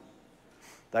moment?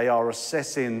 They are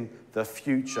assessing the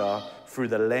future through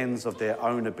the lens of their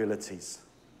own abilities.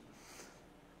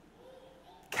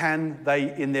 Can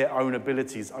they, in their own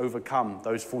abilities, overcome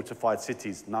those fortified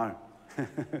cities? No.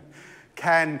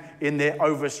 Can, in their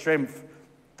overstrength,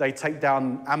 they take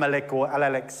down Amalek or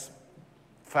Alalek's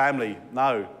family?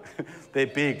 No. They're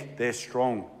big, they're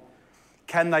strong.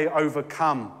 Can they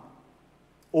overcome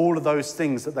all of those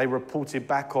things that they reported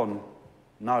back on?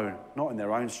 No, not in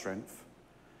their own strength.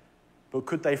 But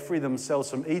could they free themselves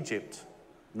from Egypt?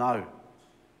 No,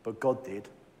 but God did.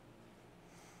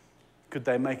 Could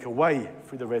they make a way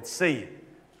through the Red Sea?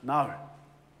 No,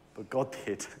 but God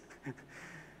did.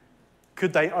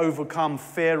 Could they overcome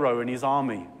Pharaoh and his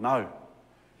army? No,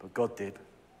 but God did.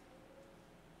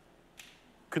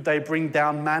 Could they bring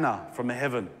down manna from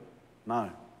heaven?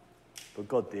 No, but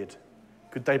God did.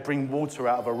 Could they bring water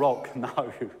out of a rock?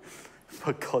 No,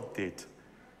 but God did.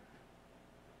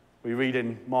 We read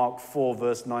in Mark 4,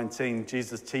 verse 19,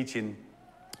 Jesus teaching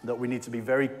that we need to be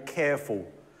very careful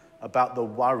about the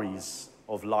worries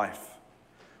of life.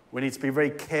 We need to be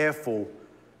very careful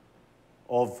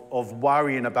of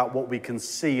worrying about what we can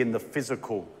see in the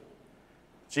physical.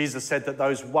 Jesus said that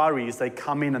those worries, they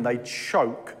come in and they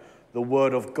choke the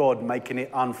word of God, making it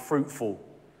unfruitful.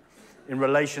 In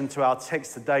relation to our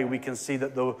text today, we can see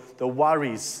that the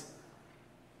worries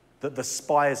that the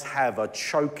spies have are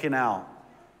choking out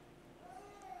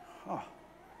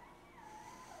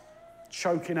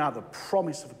the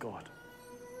promise of God.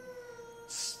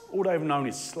 All they've known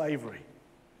is slavery.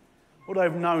 All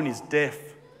they've known is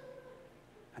death.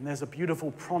 And there's a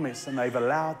beautiful promise, and they've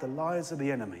allowed the lies of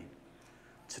the enemy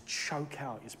to choke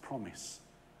out his promise.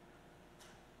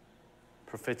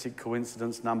 Prophetic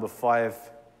coincidence number 5,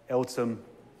 Eltham.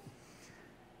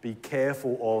 Be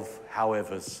careful of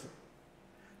howevers.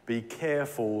 Be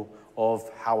careful of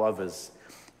howevers.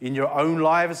 In your own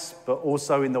lives, but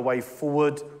also in the way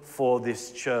forward for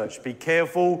this church. Be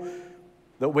careful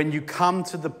that when you come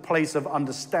to the place of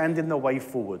understanding the way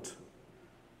forward,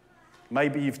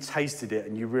 maybe you've tasted it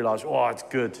and you realize, oh, it's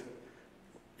good.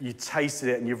 You tasted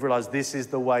it and you've realized this is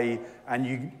the way, and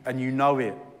you know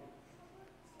it.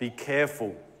 Be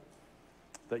careful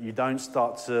that you don't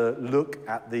start to look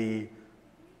at the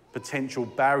potential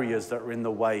barriers that are in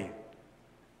the way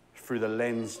through the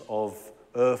lens of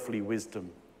earthly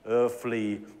wisdom,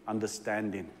 earthly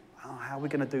understanding. Oh, how are we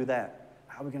going to do that?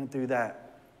 How are we going to do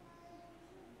that?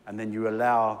 And then you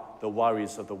allow the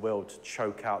worries of the world to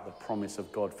choke out the promise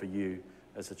of God for you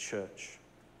as a church.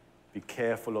 Be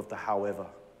careful of the however.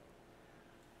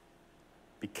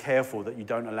 Be careful that you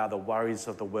don't allow the worries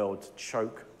of the world to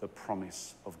choke the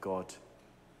promise of God.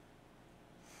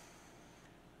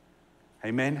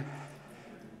 Amen?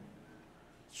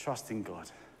 Trust in God.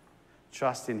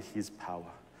 Trust in his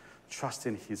power. Trust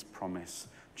in his promise.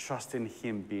 Trust in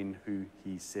him being who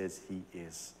he says he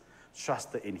is.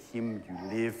 Trust that in him you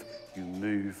live, you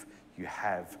move, you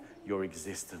have your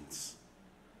existence.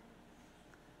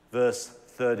 Verse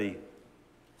 30.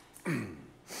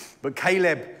 But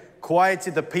Caleb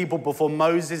quieted the people before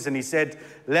Moses, and he said,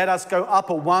 "Let us go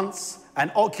up at once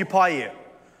and occupy it,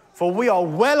 for we are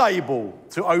well able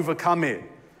to overcome it."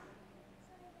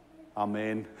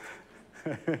 Amen.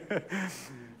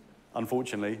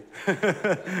 Unfortunately,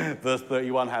 verse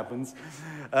 31 happens.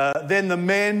 Then the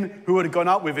men who had gone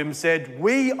up with him said,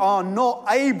 "We are not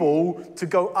able to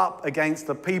go up against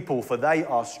the people, for they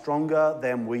are stronger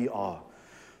than we are."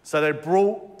 So they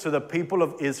brought to the people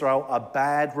of Israel a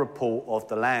bad report of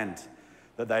the land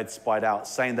that they had spied out,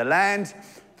 saying, "The land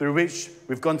through which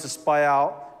we've gone to spy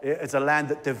out is a land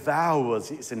that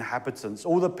devours its inhabitants.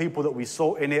 All the people that we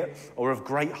saw in it are of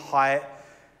great height.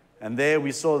 And there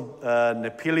we saw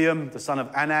Nephilim, the son of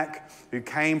Anak, who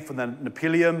came from the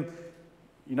Nephilim."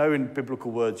 You know, in biblical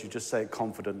words, you just say it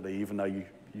confidently, even though you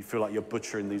feel like you're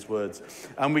butchering these words.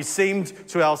 "And we seemed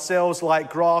to ourselves like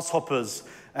grasshoppers,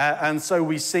 and so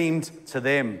we seemed to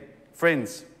them."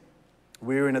 Friends,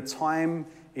 we're in a time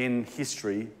in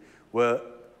history where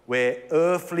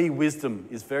earthly wisdom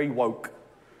is very woke.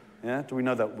 Yeah, do we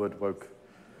know that word, woke?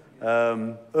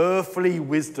 Earthly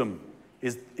wisdom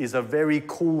is a very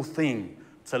cool thing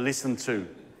to listen to.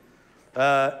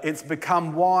 It's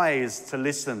become wise to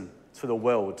listen to the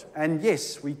world. And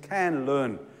yes, we can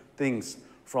learn things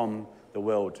from the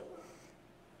world.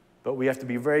 But we have to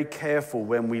be very careful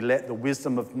when we let the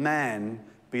wisdom of man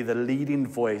be the leading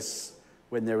voice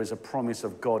when there is a promise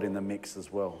of God in the mix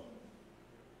as well.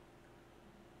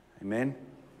 Amen?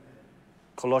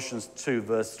 Colossians 2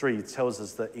 verse 3 tells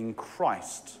us that in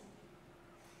Christ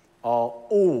are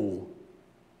all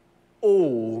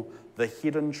the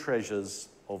hidden treasures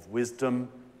of wisdom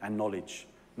and knowledge.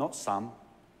 Not some,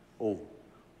 all.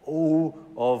 All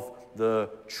of the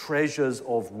treasures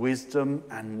of wisdom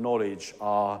and knowledge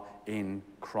are in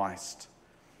Christ.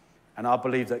 And I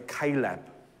believe that Caleb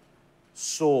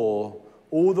saw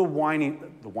all the warning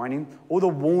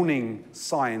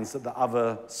signs that the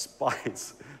other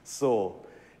spies saw.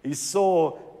 He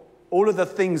saw all of the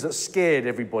things that scared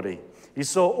everybody. He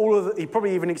saw he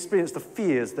probably even experienced the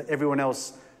fears that everyone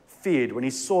else feared. When he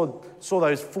saw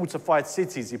those fortified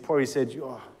cities, he probably said,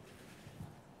 "Oh,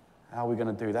 how are we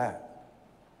going to do that?"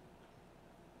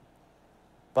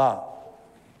 But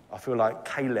I feel like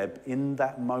Caleb, in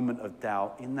that moment of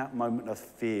doubt, in that moment of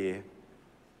fear,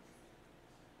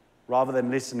 rather than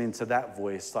listening to that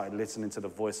voice, started listening to the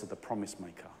voice of the promise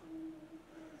maker,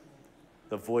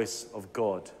 the voice of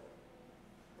God.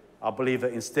 I believe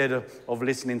that instead of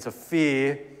listening to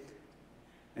fear,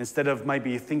 instead of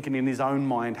maybe thinking in his own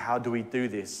mind, how do we do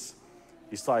this?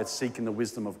 He started seeking the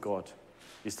wisdom of God.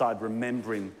 He started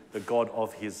remembering the God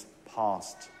of his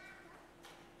past.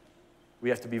 We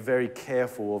have to be very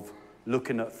careful of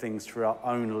looking at things through our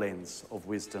own lens of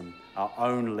wisdom, our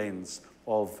own lens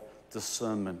of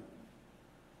discernment.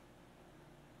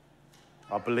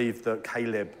 I believe that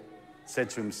Caleb said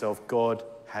to himself, God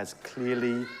has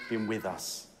clearly been with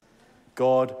us.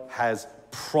 God has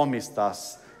promised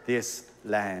us this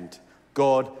land.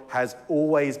 God has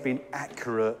always been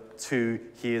accurate to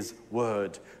his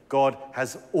word. God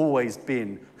has always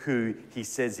been who he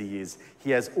says he is.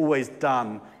 He has always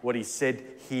done what he said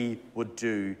he would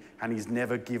do, and he's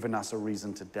never given us a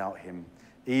reason to doubt him,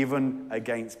 even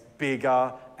against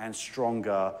bigger and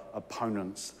stronger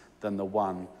opponents than the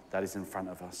one that is in front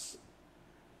of us.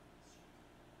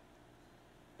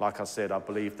 Like I said, I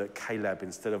believe that Caleb,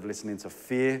 instead of listening to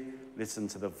fear, listened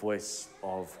to the voice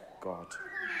of God.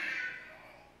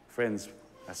 Friends,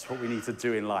 that's what we need to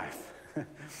do in life.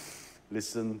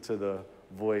 Listen to the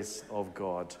voice of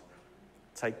God.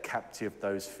 Take captive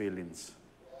those feelings.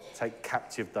 Take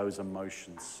captive those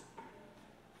emotions.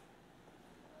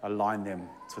 Align them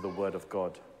to the word of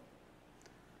God.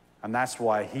 And that's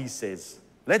why he says,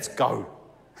 let's go.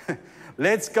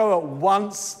 Let's go at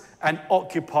once and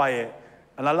occupy it.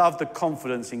 And I love the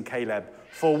confidence in Caleb.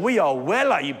 For we are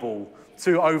well able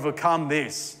to overcome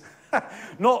this.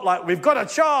 Not like we've got a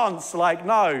chance. Like,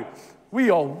 no, we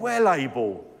are well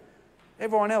able.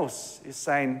 Everyone else is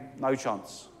saying no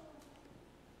chance.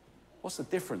 What's the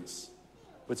difference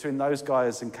between those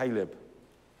guys and Caleb?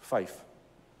 Faith.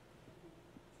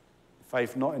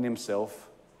 Faith not in himself,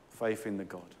 faith in the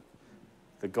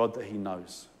God that he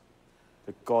knows,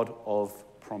 the God of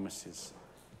promises.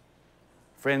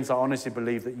 Friends, I honestly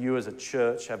believe that you as a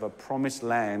church have a promised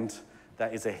land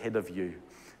that is ahead of you.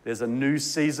 There's a new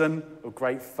season of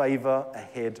great favor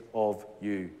ahead of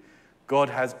you. God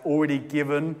has already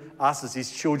given us as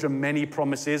his children many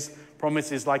promises.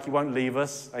 Promises like he won't leave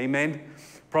us. Amen.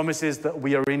 Promises that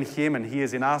we are in him and he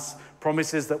is in us.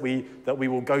 Promises that we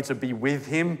will go to be with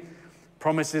him.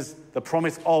 Promises, the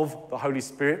promise of the Holy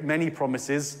Spirit. Many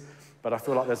promises. But I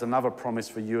feel like there's another promise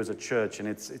for you as a church, and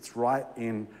it's right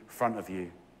in front of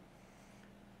you.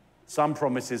 Some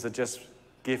promises are just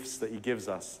gifts that he gives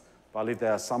us. But I believe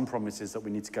there are some promises that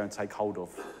we need to go and take hold of.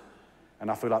 And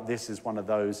I feel like this is one of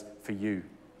those for you.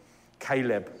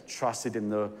 Caleb trusted in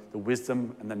the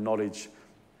wisdom and the knowledge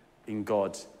in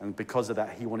God. And because of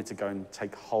that, he wanted to go and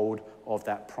take hold of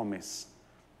that promise.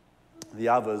 The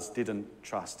others didn't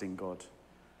trust in God.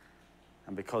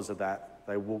 And because of that,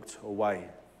 they walked away.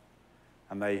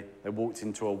 And they walked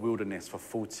into a wilderness for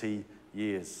 40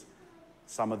 years.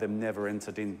 Some of them never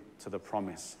entered into the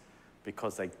promise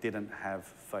because they didn't have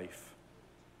faith.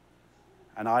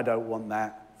 And I don't want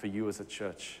that for you as a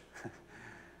church.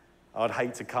 I'd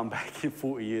hate to come back in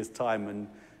 40 years' time and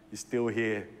you're still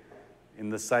here in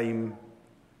the same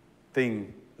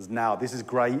thing as now. This is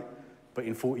great, but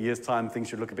in 40 years' time, things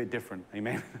should look a bit different.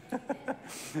 Amen?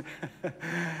 Don't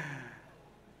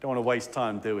want to waste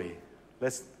time, do we?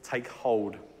 Let's take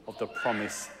hold of the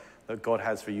promise that God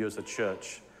has for you as a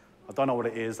church. I don't know what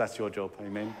it is. That's your job.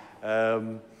 Amen?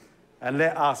 And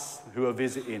let us who are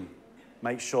visiting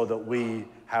make sure that we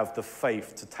have the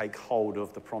faith to take hold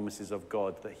of the promises of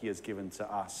God that he has given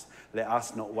to us. Let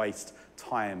us not waste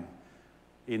time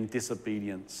in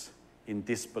disobedience, in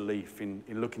disbelief, in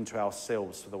looking to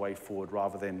ourselves for the way forward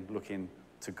rather than looking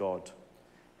to God.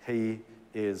 He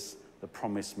is the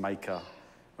promise maker.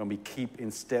 When we keep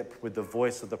in step with the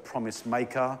voice of the promise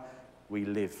maker, we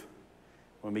live.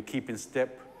 When we keep in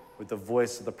step with the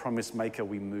voice of the promise maker,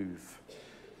 we move.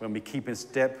 When we keep in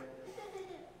step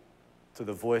to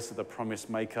the voice of the promise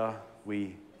maker,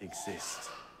 we exist.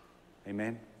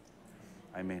 Amen?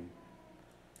 Amen.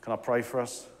 Can I pray for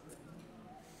us?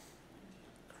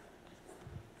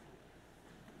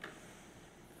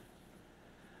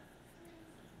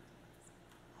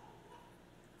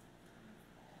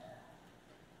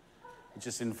 I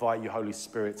just invite you, Holy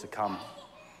Spirit, to come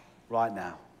right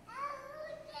now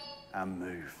and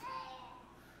move.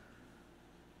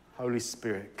 Holy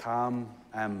Spirit, come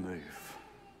and move.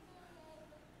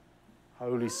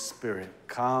 Holy Spirit,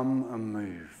 come and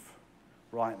move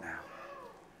right now.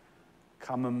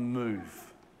 Come and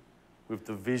move with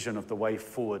the vision of the way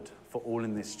forward for all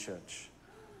in this church.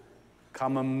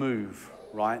 Come and move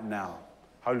right now.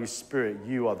 Holy Spirit,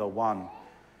 you are the one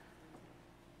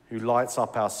who lights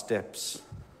up our steps.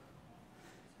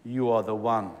 You are the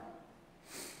one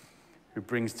who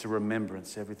brings to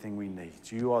remembrance everything we need.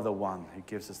 You are the one who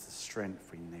gives us the strength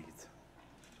we need.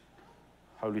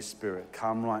 Holy Spirit,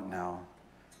 come right now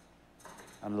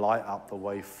and light up the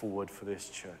way forward for this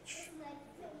church.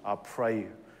 I pray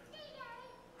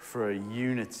for a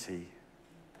unity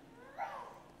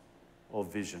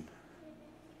of vision.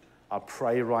 I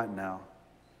pray right now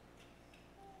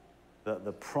that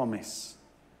the promise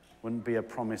wouldn't be a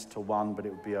promise to one, but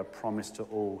it would be a promise to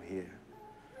all here.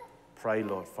 Pray,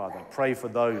 Lord Father. Pray for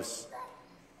those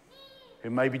who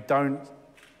maybe don't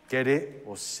get it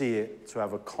or see it, to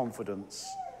have a confidence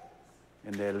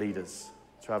in their leaders,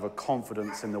 to have a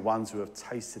confidence in the ones who have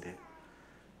tasted it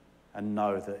and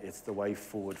know that it's the way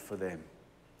forward for them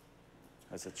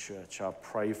as a church. I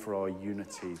pray for our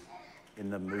unity in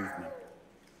the movement.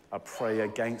 I pray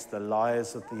against the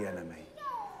lies of the enemy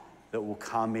that will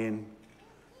come in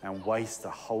and waste a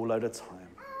whole load of time.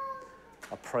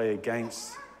 I pray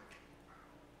against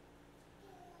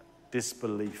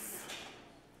disbelief.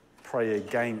 Pray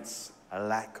against a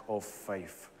lack of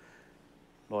faith.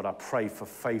 Lord, I pray for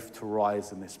faith to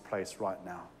rise in this place right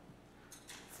now.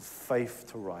 For faith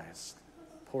to rise.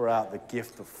 Pour out the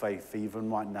gift of faith even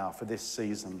right now for this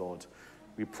season, Lord.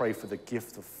 We pray for the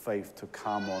gift of faith to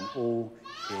come on all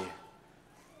here,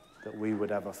 that we would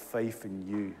have a faith in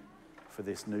you for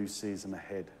this new season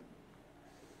ahead.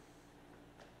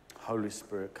 Holy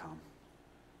Spirit, come.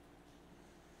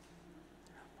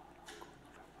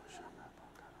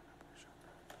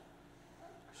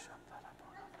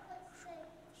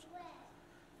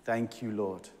 Thank you,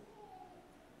 Lord,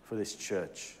 for this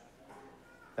church.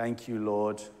 Thank you,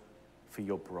 Lord, for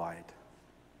your bride.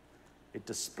 It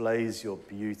displays your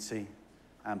beauty,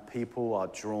 and people are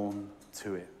drawn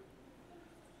to it.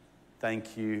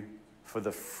 Thank you for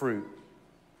the fruit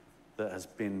that has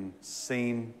been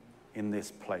seen in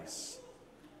this place.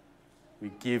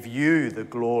 We give you the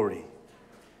glory,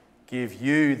 give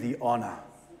you the honor.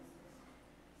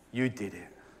 You did it,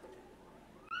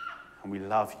 and we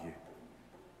love you.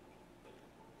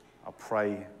 I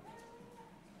pray,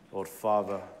 Lord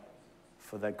Father,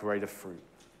 for that greater fruit.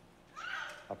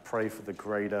 I pray for the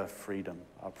greater freedom.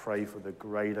 I pray for the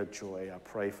greater joy. I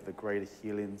pray for the greater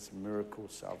healings,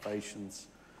 miracles, salvations.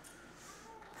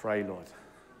 Pray, Lord.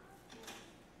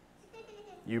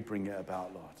 You bring it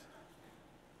about, Lord.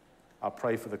 I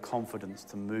pray for the confidence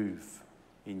to move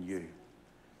in you.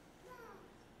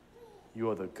 You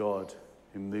are the God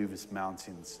who moves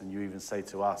mountains, and you even say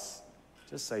to us,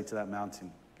 just say to that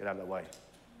mountain, get out of the way.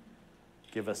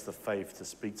 Give us the faith to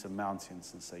speak to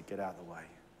mountains and say, get out of the way.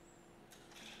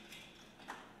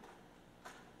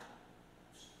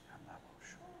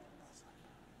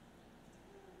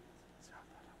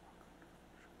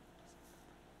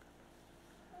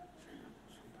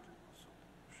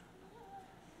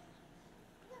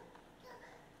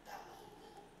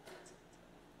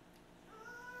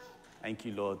 Thank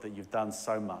you, Lord, that you've done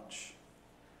so much.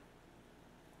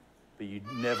 But you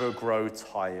never grow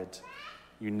tired.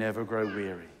 You never grow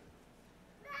weary.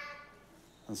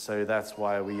 And so that's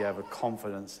why we have a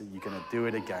confidence that you're going to do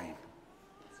it again.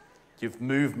 You've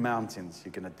moved mountains,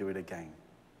 you're going to do it again.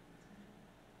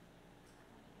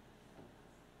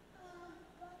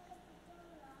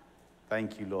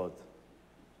 Thank you, Lord.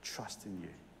 Trust in you.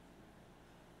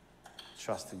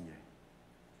 Trust in you.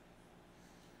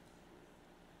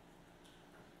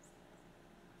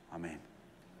 Amen.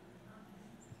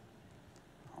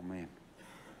 Amen.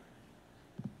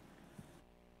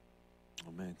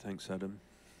 Amen. Thanks, Adam.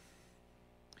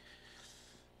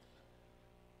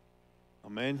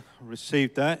 Amen.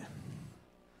 Received that.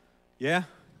 Yeah?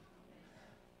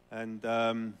 And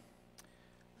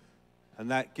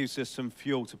that gives us some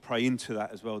fuel to pray into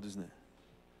that as well, doesn't it?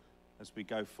 As we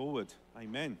go forward.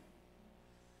 Amen.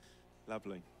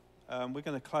 Lovely. We're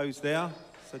going to close there.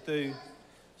 So do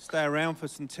stay around for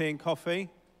some tea and coffee.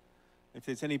 If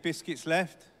there's any biscuits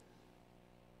left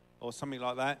or something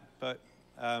like that. But,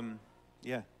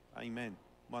 yeah, amen.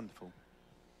 Wonderful.